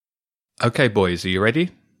Okay, boys, are you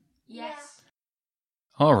ready? Yes.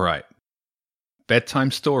 All right.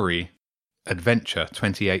 Bedtime Story, Adventure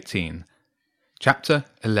 2018, Chapter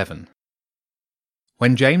 11.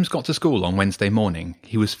 When James got to school on Wednesday morning,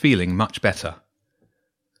 he was feeling much better.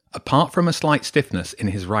 Apart from a slight stiffness in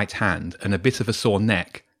his right hand and a bit of a sore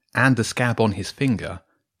neck and a scab on his finger,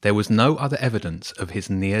 there was no other evidence of his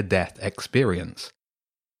near-death experience.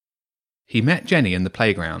 He met Jenny in the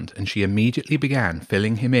playground and she immediately began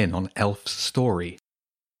filling him in on Elf's story.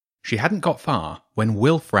 She hadn't got far when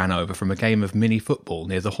Wilf ran over from a game of mini-football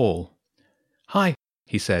near the hall. "Hi,"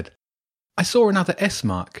 he said. "I saw another S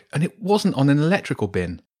mark and it wasn't on an electrical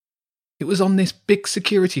bin. It was on this big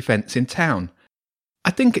security fence in town.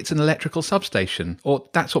 I think it's an electrical substation, or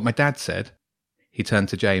that's what my dad said." He turned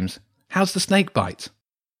to James. "How's the snake bite?"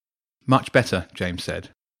 "Much better," James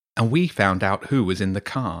said. "And we found out who was in the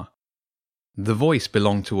car. The voice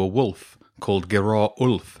belonged to a wolf called Geror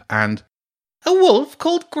Ulf, and—" "A wolf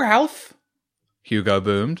called Growlf?" Hugo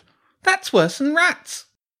boomed. "That's worse than rats."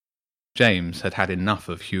 James had had enough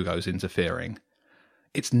of Hugo's interfering.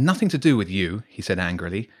 "It's nothing to do with you," he said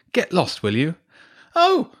angrily. "Get lost, will you?"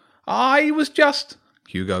 "Oh, I was just—"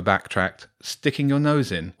 Hugo backtracked. "Sticking your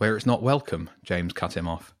nose in where it's not welcome," James cut him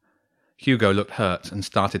off. Hugo looked hurt and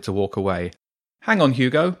started to walk away. "Hang on,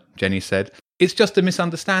 Hugo," Jenny said. "It's just a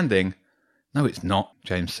misunderstanding." "No, it's not,"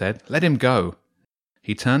 James said. "Let him go."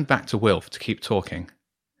 He turned back to Wilf to keep talking.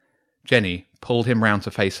 Jenny pulled him round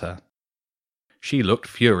to face her. She looked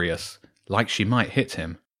furious, like she might hit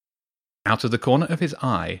him. Out of the corner of his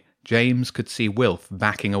eye, James could see Wilf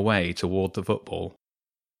backing away toward the football.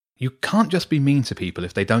 "You can't just be mean to people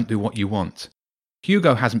if they don't do what you want.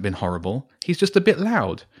 Hugo hasn't been horrible. He's just a bit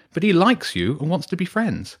loud, but he likes you and wants to be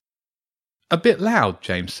friends." "A bit loud,"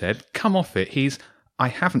 James said. "Come off it. He's—" "I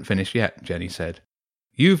haven't finished yet," Jenny said.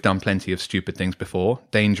 "You've done plenty of stupid things before,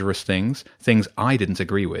 dangerous things, things I didn't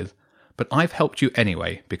agree with, but I've helped you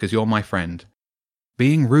anyway because you're my friend.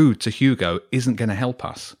 Being rude to Hugo isn't going to help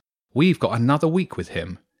us. We've got another week with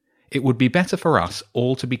him. It would be better for us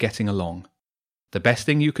all to be getting along. The best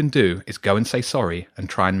thing you can do is go and say sorry and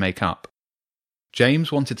try and make up."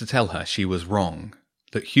 James wanted to tell her she was wrong,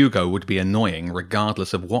 that Hugo would be annoying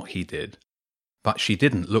regardless of what he did, but she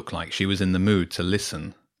didn't look like she was in the mood to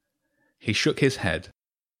listen. He shook his head.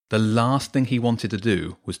 The last thing he wanted to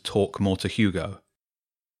do was talk more to Hugo.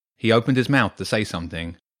 He opened his mouth to say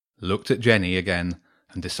something, looked at Jenny again,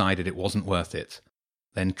 and decided it wasn't worth it,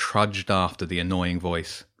 then trudged after the annoying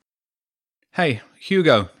voice. "Hey,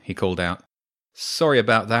 Hugo," he called out. "Sorry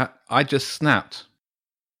about that. I just snapped."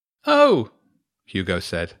 "Oh," Hugo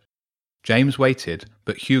said. James waited,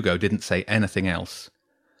 but Hugo didn't say anything else.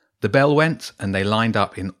 The bell went, and they lined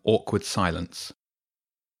up in awkward silence.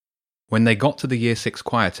 When they got to the Year 6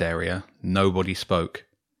 quiet area, nobody spoke.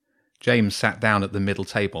 James sat down at the middle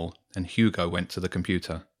table, and Hugo went to the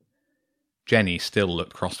computer. Jenny still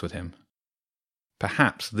looked cross with him.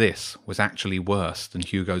 Perhaps this was actually worse than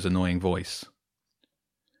Hugo's annoying voice.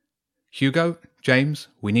 "Hugo, James,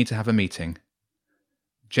 we need to have a meeting."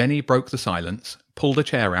 Jenny broke the silence, pulled a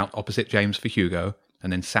chair out opposite James for Hugo,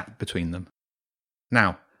 and then sat between them.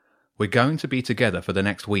 "Now, we're going to be together for the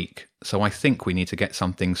next week, so I think we need to get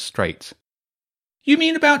some things straight." "You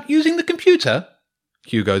mean about using the computer?"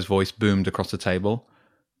 Hugo's voice boomed across the table.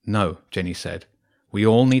 "No," Jenny said. "We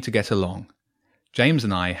all need to get along. James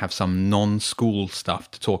and I have some non-school stuff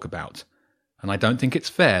to talk about, and I don't think it's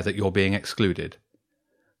fair that you're being excluded.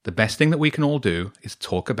 The best thing that we can all do is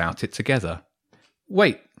talk about it together."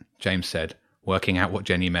 "Wait," James said, working out what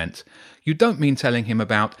Jenny meant. "You don't mean telling him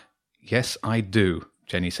about—" "Yes, I do,"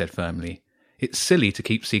 Jenny said firmly. "It's silly to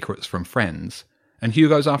keep secrets from friends, and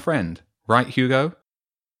Hugo's our friend. Right, Hugo?"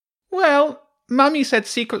 "Well, Mummy said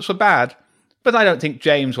secrets were bad, but I don't think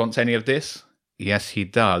James wants any of this." "Yes, he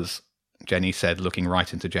does," Jenny said, looking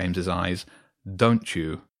right into James's eyes. "Don't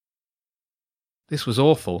you?" This was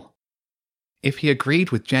awful. If he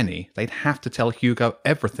agreed with Jenny, they'd have to tell Hugo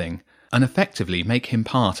everything and effectively make him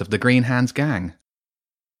part of the Green Hands gang.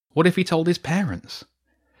 What if he told his parents?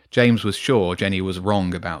 James was sure Jenny was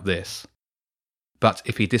wrong about this. But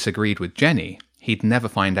if he disagreed with Jenny, he'd never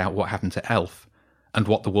find out what happened to Elf, and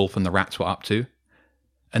what the wolf and the rats were up to.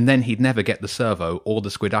 And then he'd never get the servo or the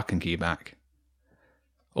squidduckengy back.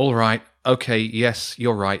 "All right, okay, yes,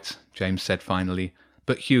 you're right," James said finally.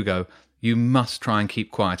 "But Hugo, you must try and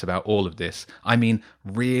keep quiet about all of this. I mean,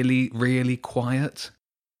 really, really quiet."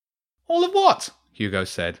 "All of what?" Hugo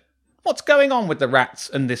said. "What's going on with the rats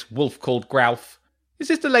and this wolf called Growlf? Is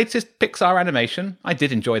this the latest Pixar animation? I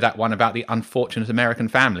did enjoy that one about the unfortunate American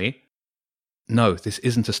family." "No, this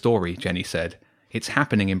isn't a story," Jenny said. "It's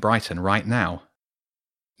happening in Brighton right now."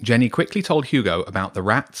 Jenny quickly told Hugo about the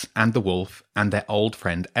rats and the wolf and their old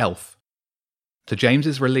friend Elf. To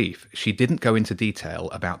James's relief, she didn't go into detail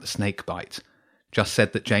about the snake bite, just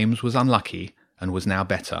said that James was unlucky and was now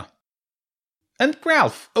better. And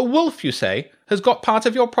Gralf, a wolf, you say, has got part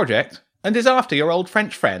of your project and is after your old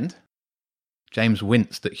French friend? James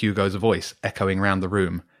winced at Hugo's voice echoing round the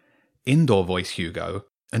room. Indoor voice, Hugo,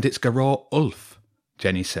 and it's Garor Ulf,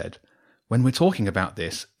 Jenny said. When we're talking about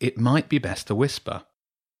this, it might be best to whisper.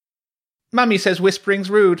 Mummy says whispering's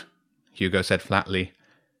rude, Hugo said flatly.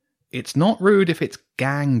 It's not rude if it's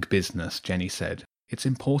gang business, Jenny said. It's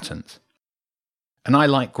important. And I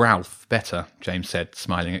like Gralf better, James said,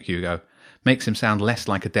 smiling at Hugo. Makes him sound less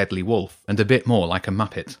like a deadly wolf and a bit more like a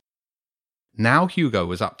muppet. Now Hugo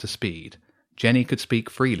was up to speed. Jenny could speak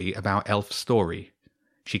freely about Elf's story.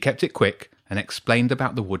 She kept it quick and explained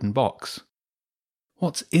about the wooden box.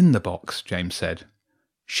 What's in the box? James said.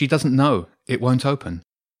 She doesn't know. It won't open.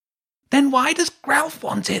 Then why does Gralf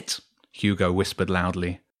want it? Hugo whispered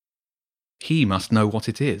loudly. He must know what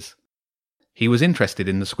it is. He was interested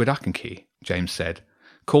in the Squidackenki, James said.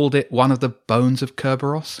 Called it one of the bones of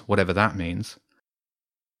Kerberos, whatever that means.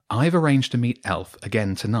 I've arranged to meet Elf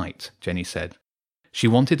again tonight, Jenny said. She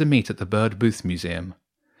wanted to meet at the Bird Booth Museum.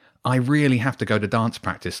 I really have to go to dance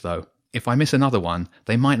practice, though. If I miss another one,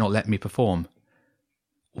 they might not let me perform.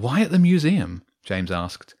 Why at the museum? James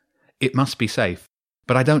asked. It must be safe,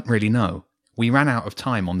 but I don't really know. We ran out of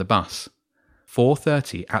time on the bus.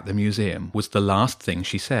 4:30 at the museum was the last thing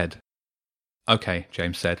she said. Okay,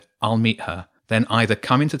 James said. I'll meet her. Then either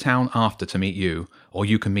come into town after to meet you, or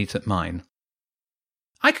you can meet at mine.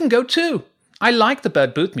 I can go too. I like the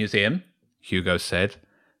Bird Booth Museum, Hugo said.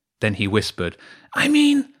 Then he whispered,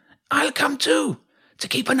 I'll come too, to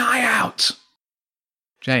keep an eye out.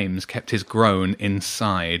 James kept his groan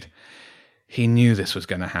inside. He knew this was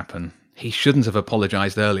going to happen. He shouldn't have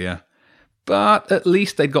apologised earlier. But at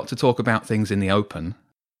least they'd got to talk about things in the open.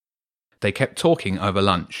 They kept talking over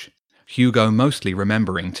lunch, Hugo mostly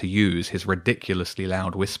remembering to use his ridiculously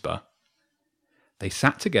loud whisper. They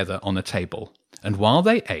sat together on a table, and while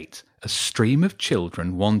they ate, a stream of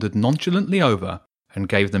children wandered nonchalantly over and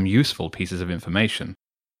gave them useful pieces of information.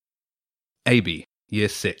 Aby, Year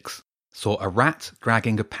 6, saw a rat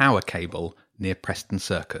dragging a power cable near Preston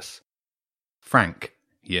Circus. Frank,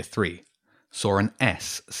 Year 3, saw an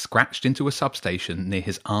S scratched into a substation near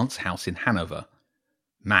his aunt's house in Hanover.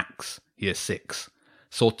 Max, Year 6,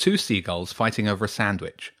 saw two seagulls fighting over a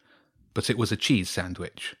sandwich, but it was a cheese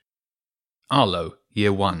sandwich. Arlo,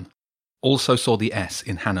 Year 1, also saw the S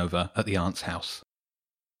in Hanover at the aunt's house.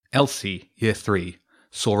 Elsie, Year 3,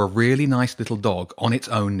 saw a really nice little dog on its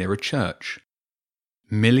own near a church.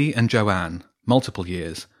 Millie and Joanne, multiple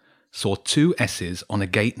years, saw two S's on a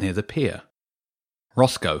gate near the pier.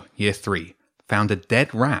 Roscoe, Year 3, found a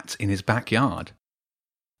dead rat in his backyard.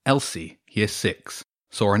 Elsie, Year 6,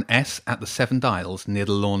 saw an S at the Seven Dials near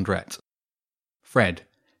the laundrette. Fred,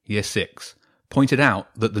 Year 6, pointed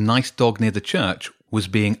out that the nice dog near the church was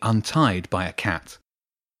being untied by a cat.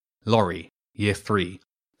 Laurie, Year 3,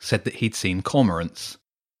 said that he'd seen cormorants.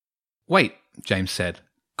 Wait, James said.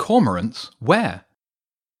 Cormorants? Where?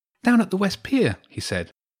 Down at the West Pier, he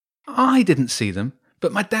said. I didn't see them,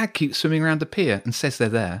 but my dad keeps swimming around the pier and says they're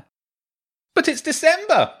there. But it's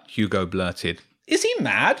December, Hugo blurted. Is he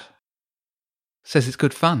mad? Says it's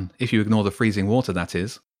good fun, if you ignore the freezing water, that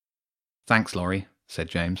is. Thanks, Laurie, said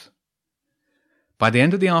James. By the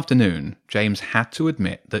end of the afternoon, James had to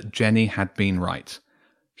admit that Jenny had been right.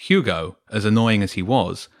 Hugo, as annoying as he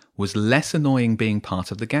was less annoying being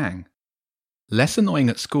part of the gang. Less annoying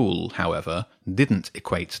at school, however, didn't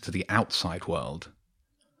equate to the outside world.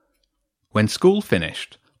 When school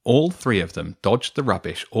finished, all three of them dodged the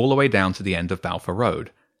rubbish all the way down to the end of Balfour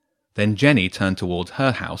Road. Then Jenny turned towards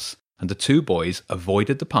her house, and the two boys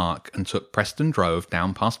avoided the park and took Preston Drove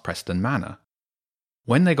down past Preston Manor.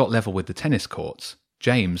 When they got level with the tennis courts,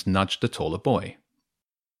 James nudged the taller boy.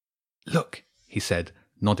 Look, he said,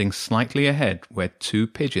 nodding slightly ahead where two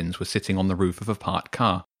pigeons were sitting on the roof of a parked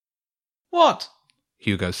car. What?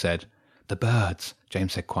 Hugo said. The birds,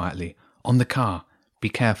 James said quietly. On the car. Be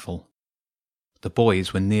careful. The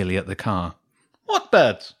boys were nearly at the car. What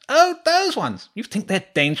birds? Oh, those ones. You think they're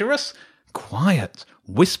dangerous? Quiet.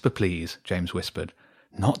 Whisper, please, James whispered.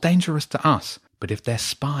 Not dangerous to us, but if they're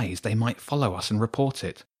spies, they might follow us and report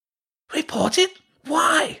it. Report it?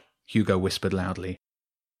 Why? Hugo whispered loudly.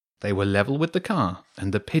 They were level with the car,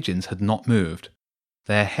 and the pigeons had not moved.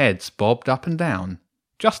 Their heads bobbed up and down,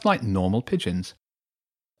 just like normal pigeons.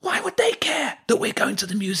 Why would they care that we're going to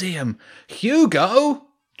the museum? Hugo,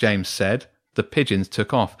 James said. The pigeons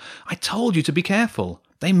took off. I told you to be careful.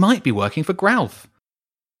 They might be working for Gralf.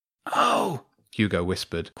 Oh, Hugo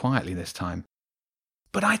whispered, quietly this time.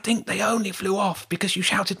 But I think they only flew off because you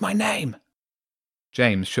shouted my name.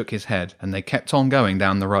 James shook his head, and they kept on going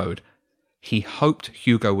down the road. He hoped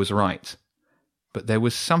Hugo was right, but there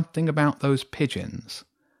was something about those pigeons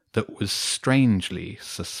that was strangely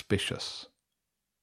suspicious.